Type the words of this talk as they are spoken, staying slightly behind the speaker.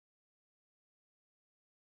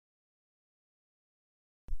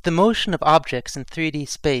The motion of objects in 3D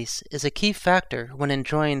space is a key factor when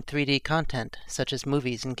enjoying 3D content, such as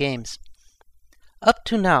movies and games. Up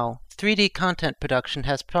to now, 3D content production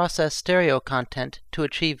has processed stereo content to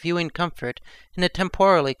achieve viewing comfort in a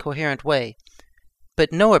temporally coherent way,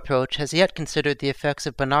 but no approach has yet considered the effects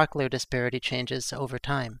of binocular disparity changes over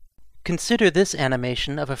time. Consider this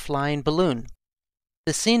animation of a flying balloon.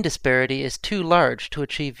 The scene disparity is too large to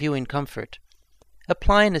achieve viewing comfort.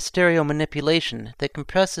 Applying a stereo manipulation that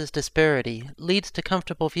compresses disparity leads to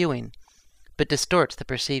comfortable viewing, but distorts the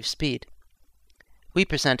perceived speed. We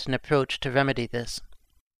present an approach to remedy this.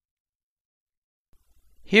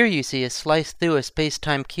 Here you see a slice through a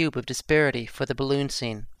space-time cube of disparity for the balloon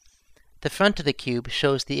scene. The front of the cube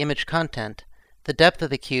shows the image content, the depth of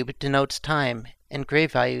the cube denotes time, and gray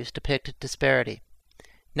values depict disparity.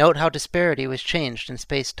 Note how disparity was changed in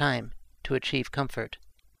space-time to achieve comfort.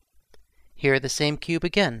 Here the same cube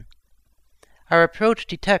again. Our approach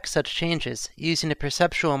detects such changes using a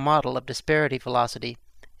perceptual model of disparity velocity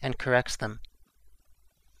and corrects them.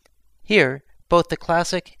 Here, both the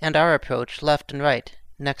classic and our approach left and right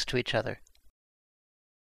next to each other.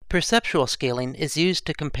 Perceptual scaling is used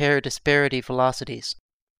to compare disparity velocities.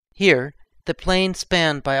 Here, the plane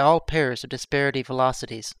spanned by all pairs of disparity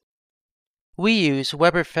velocities. We use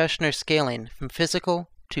Weber-Fechner scaling from physical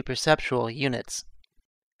to perceptual units.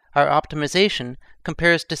 Our optimization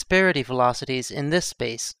compares disparity velocities in this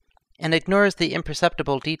space and ignores the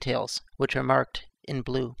imperceptible details, which are marked in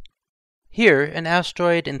blue. Here, an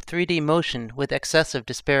asteroid in 3D motion with excessive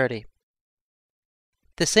disparity.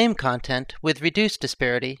 The same content with reduced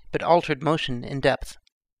disparity but altered motion in depth.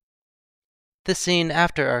 The scene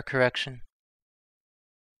after our correction.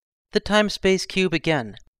 The time-space cube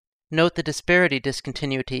again. Note the disparity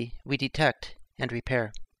discontinuity we detect and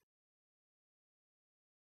repair.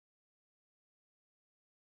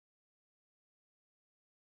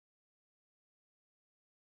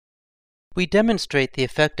 We demonstrate the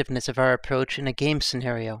effectiveness of our approach in a game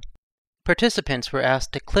scenario. Participants were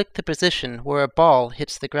asked to click the position where a ball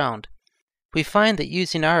hits the ground. We find that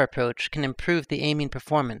using our approach can improve the aiming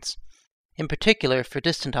performance, in particular for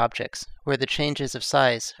distant objects, where the changes of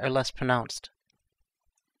size are less pronounced.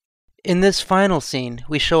 In this final scene,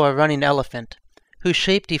 we show a running elephant, whose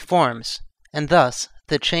shape deforms, and thus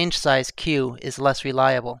the change size cue is less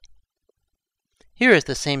reliable. Here is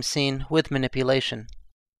the same scene with manipulation.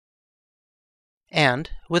 And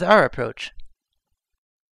with our approach.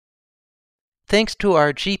 Thanks to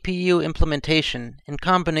our GPU implementation in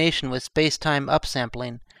combination with space-time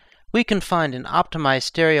upsampling, we can find an optimized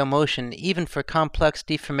stereo motion even for complex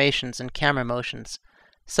deformations and camera motions,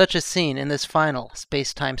 such as seen in this final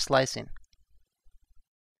space-time slicing.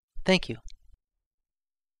 Thank you.